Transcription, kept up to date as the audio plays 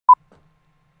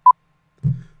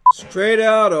Straight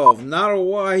out of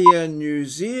Ngaruawahia, New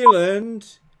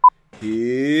Zealand,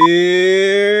 here's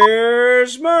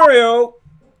Mario.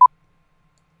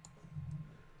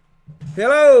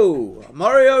 Hello,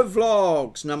 Mario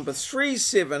Vlogs number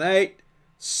 378,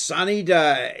 Sunny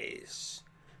Days.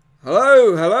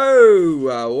 Hello,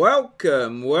 hello,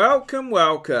 welcome.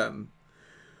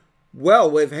 Well,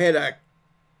 we've had a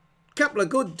couple of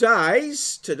good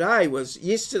days. Yesterday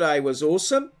was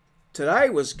awesome. Today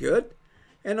was good.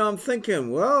 And I'm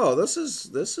thinking, wow, this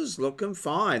is looking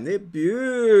fine. They're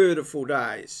beautiful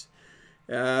days.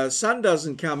 Sun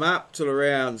doesn't come up till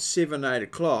around 7, 8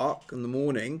 o'clock in the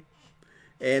morning.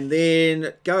 And then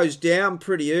it goes down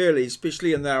pretty early,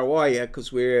 especially in Ngaruawahia,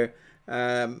 because we're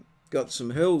got some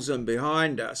hills in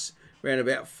behind us, around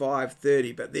about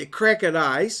 5:30. But they're cracker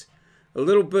days. A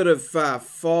little bit of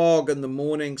fog in the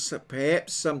mornings,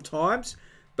 perhaps, sometimes.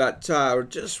 But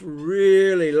just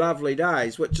really lovely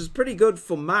days, which is pretty good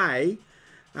for May,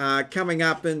 we're coming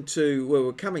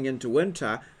into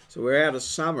winter, so we're out of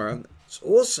summer, and it's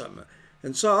awesome.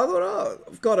 And so I thought, oh,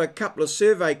 I've got a couple of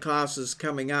survey classes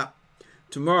coming up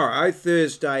tomorrow,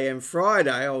 Thursday and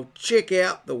Friday. I'll check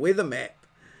out the weather map,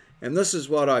 and this is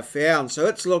what I found. So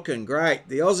it's looking great.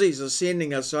 The Aussies are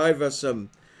sending us over some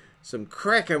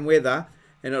cracking weather.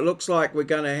 And it looks like we're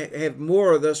going to have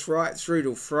more of this right through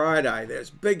till Friday.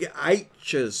 There's big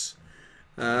H's.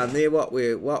 They're what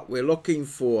we're looking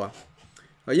for.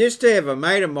 I used to have a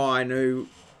mate of mine who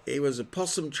he was a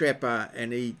possum trapper,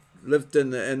 and he lived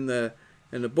in the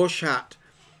bush hut.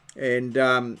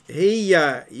 And he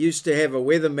used to have a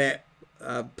weather map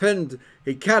pinned.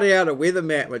 He cut out a weather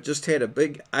map that just had a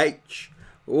big H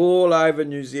all over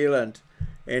New Zealand,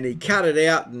 and he cut it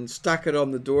out and stuck it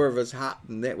on the door of his hut,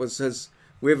 and that was his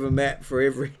weather map for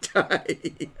every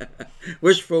day.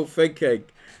 Wishful thinking.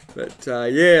 But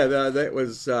yeah, that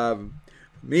was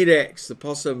Medax, the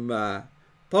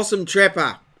possum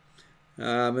trapper,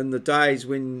 in the days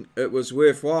when it was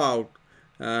worthwhile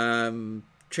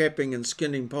trapping and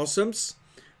skinning possums.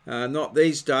 Not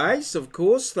these days, of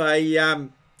course. They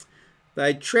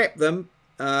trap them,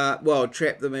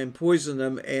 trap them and poison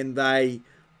them, and they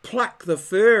pluck the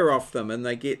fur off them, and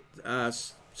they get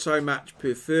so much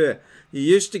per fur. You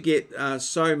used to get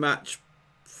so much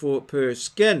per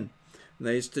skin, and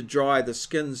they used to dry the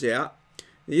skins out.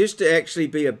 There used to actually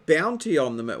be a bounty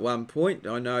on them at one point.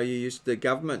 I know the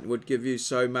government would give you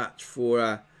so much for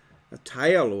a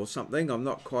tail or something.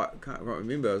 Can't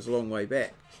remember. It was a long way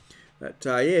back. But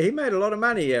yeah, he made a lot of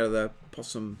money out of the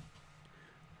possum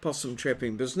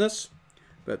trapping business.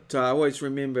 But I always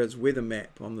remember his weather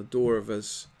map on the door of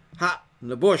his hut in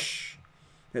the bush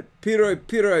at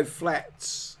Piro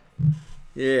Flats.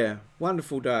 Yeah,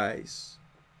 wonderful days.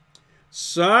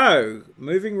 So,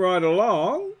 moving right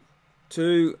along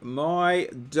to my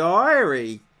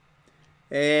diary.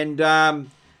 And,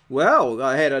 well,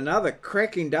 I had another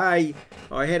cracking day.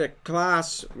 I had a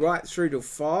class right through till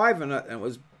 5, and it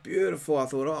was beautiful. I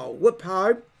thought, oh, whip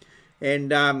home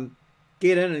and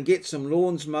get in and get some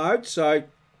lawns mowed. So,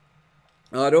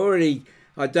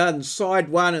 I'd done side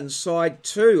 1 and side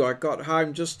 2. I got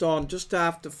home just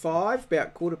after 5,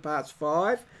 about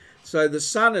 5:15. So the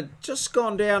sun had just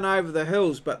gone down over the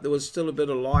hills, but there was still a bit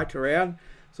of light around.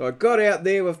 So I got out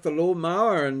there with the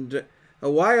lawnmower, and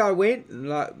away I went and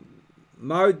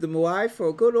mowed them away for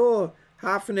a good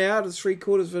half an hour to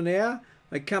 3/4 of an hour.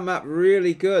 They come up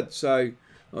really good, so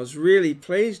I was really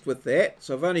pleased with that.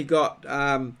 So I've only got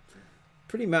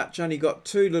pretty much only got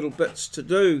 2 little bits to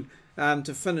do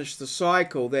to finish the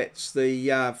cycle. That's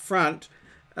the front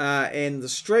and the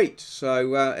street.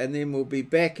 So and then we'll be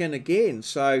back in again.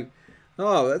 So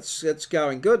it's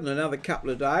going good in another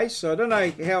couple of days. So I don't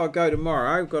know how I go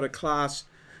tomorrow. I've got a class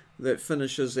that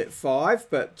finishes at 5,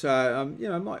 but you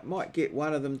know, might get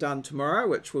one of them done tomorrow,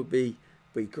 which would be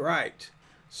great.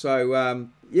 So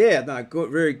yeah, no,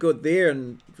 good, very good there,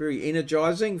 and very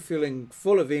energizing, feeling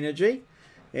full of energy.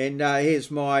 And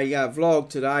here's my vlog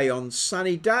today on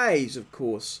sunny days, of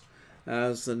course,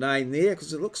 is the name there,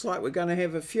 because it looks like we're going to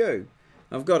have a few.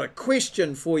 I've got a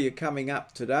question for you coming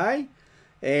up today,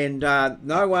 and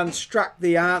no one struck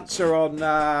the answer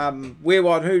on Where,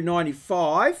 What, Who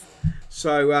 95,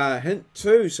 so hint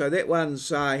 2, so that one's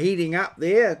heating up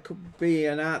there. Could be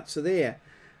an answer there.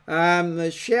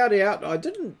 The shout out, I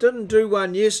didn't do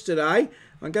one yesterday.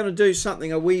 I'm going to do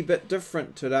something a wee bit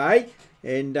different today.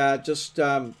 And just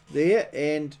there,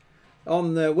 and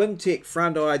on the WinTech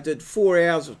front, I did 4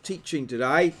 hours of teaching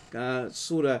today. I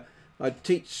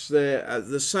teach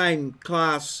the same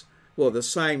class, well, the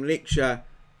same lecture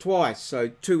twice, so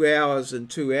 2 hours and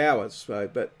 2 hours. So,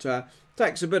 but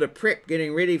takes a bit of prep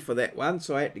getting ready for that one,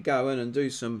 so I had to go in and do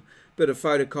some bit of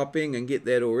photocopying and get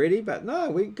that all ready. But no,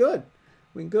 we're good.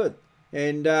 We're good.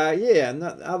 And yeah, and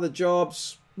other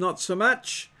jobs, not so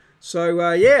much.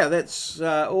 So yeah, that's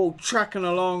all trucking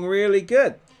along really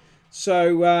good.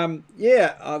 So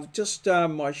yeah, I've just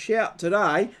my shout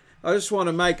today. I just want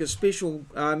to make a special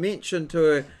mention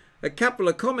to a couple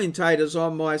of commentators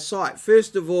on my site.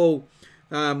 First of all,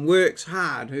 Works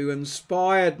Hard, who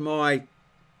inspired my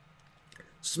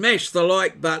smash the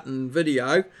like button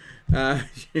video.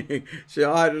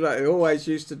 So I don't know, always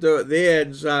used to do it there,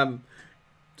 and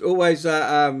always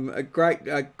a great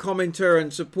commenter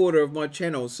and supporter of my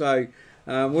channel. So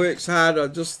Works Hard, I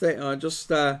just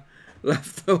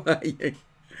love the way you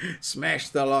smash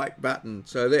the like button.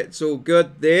 So that's all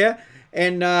good there.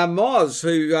 And Moz,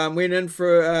 who went in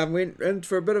for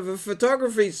a bit of a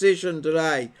photography session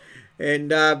today,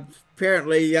 and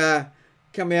apparently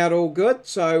come out all good.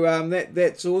 So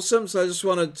that's awesome. So I just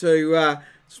wanted to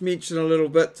just mention a little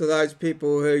bit to those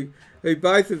people who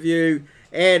both of you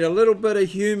add a little bit of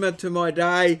humour to my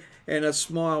day and a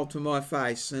smile to my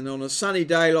face. And on a sunny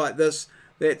day like this,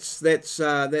 that's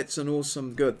an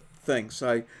awesome good thing.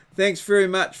 So thanks very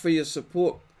much for your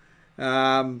support,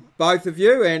 both of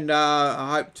you, and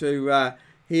I hope to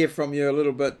hear from you a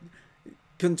little bit.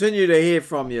 Continue to hear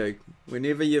from you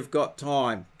whenever you've got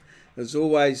time. There's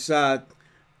always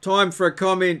time for a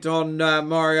comment on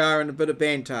maurieo and a bit of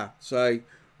banter. So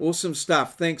awesome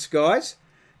stuff. Thanks, guys.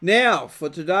 Now for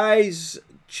today's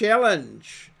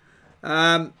challenge.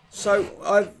 So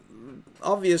I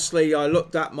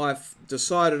looked up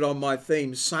decided on my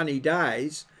theme, sunny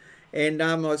days. And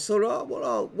I thought,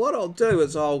 oh, what I'll do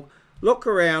is I'll look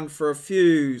around for a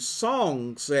few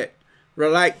songs that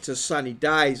relate to sunny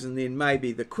days, and then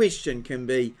maybe the question can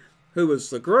be, who was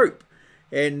the group?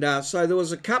 And so there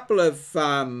was a couple of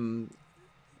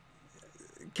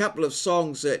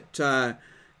songs that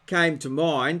came to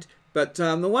mind, but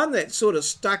the one that sort of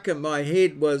stuck in my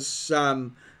head was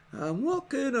I'm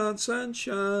walking on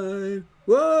sunshine,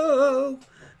 whoa.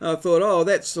 I thought, oh,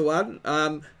 that's the one.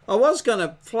 I was going to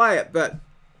play it, but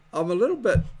I'm a little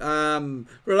bit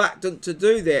reluctant to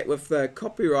do that with the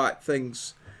copyright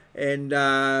things and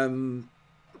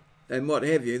what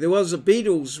have you. There was a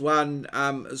Beatles one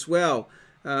as well,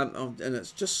 and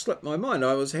it's just slipped my mind.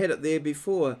 I had it there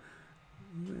before.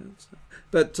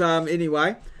 But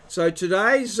anyway, so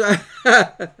today's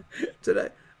today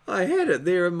I had it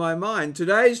there in my mind.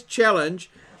 Today's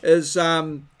challenge is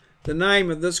the name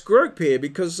of this group here,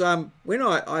 because when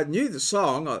I knew the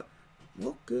song,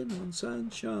 walking on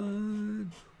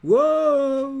sunshine,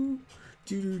 whoa,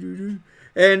 doo-doo-doo-doo.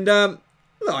 And well,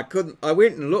 I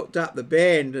went and looked up the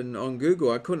band and on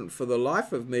Google. I couldn't for the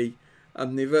life of me.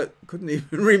 Couldn't even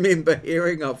remember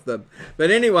hearing of them. But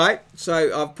anyway,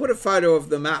 so I've put a photo of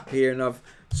them up here, and I've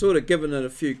sort of given it a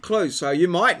few clues. So you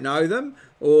might know them,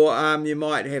 or you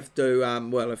might have to.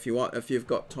 Well, if you've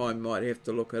got time, you might have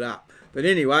to look it up. But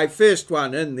anyway, first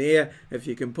one in there, if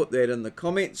you can put that in the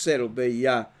comments, that'll be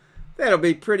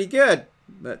pretty good.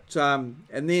 But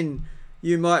and then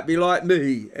you might be like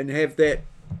me and have that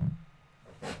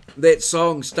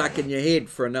song stuck in your head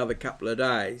for another couple of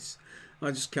days.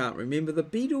 I just can't remember the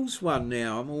Beatles one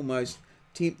now. I'm almost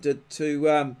tempted to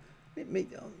I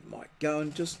might go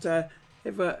and just have a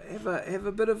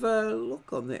bit of a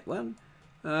look on that one.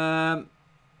 Now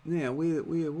where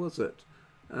was it?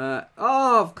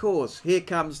 Oh, of course, Here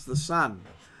Comes the Sun,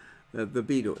 the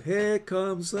Beatles. Here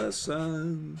comes the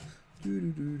sun.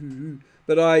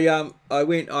 But I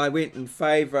went in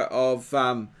favour of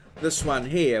this one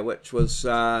here, which was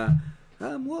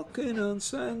I'm walking on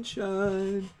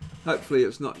sunshine. Hopefully,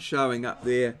 it's not showing up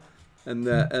there in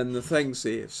the things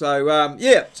there. So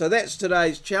yeah, so that's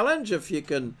today's challenge. If you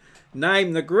can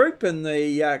name the group in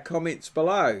the comments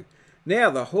below. Now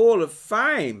the Hall of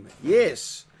Fame,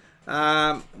 yes.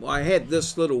 I had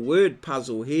this little word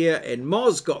puzzle here, and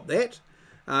Moz got that.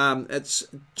 It's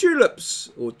tulips,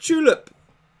 or tulip.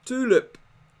 I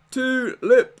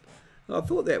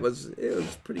thought it was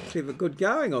pretty clever, good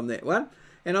going on that one.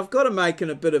 And I've got to make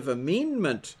a bit of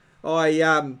amendment.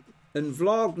 In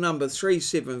vlog number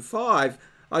 375,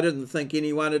 I didn't think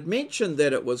anyone had mentioned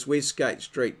that it was Westgate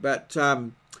Street, but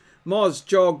Moz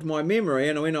jogged my memory,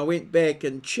 and when I went back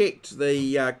and checked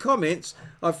the comments,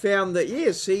 I found that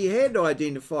yes, he had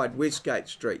identified Westgate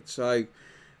Street. So,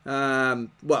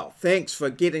 well, thanks for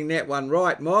getting that one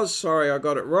right, Moz. Sorry I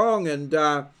got it wrong, and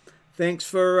thanks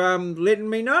for letting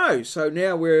me know. So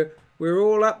now we're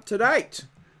all up to date.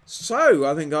 So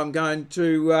I think I'm going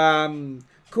to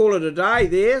call it a day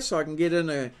there, so I can get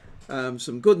in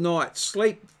some good night's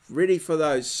sleep, ready for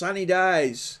those sunny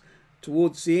days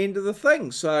towards the end of the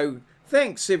thing. So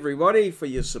thanks everybody for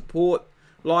your support,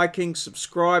 liking,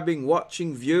 subscribing,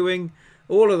 watching, viewing,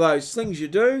 all of those things you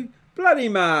do. Bloody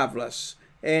marvellous.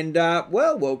 And,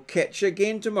 well, we'll catch you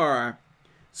again tomorrow.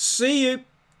 See you.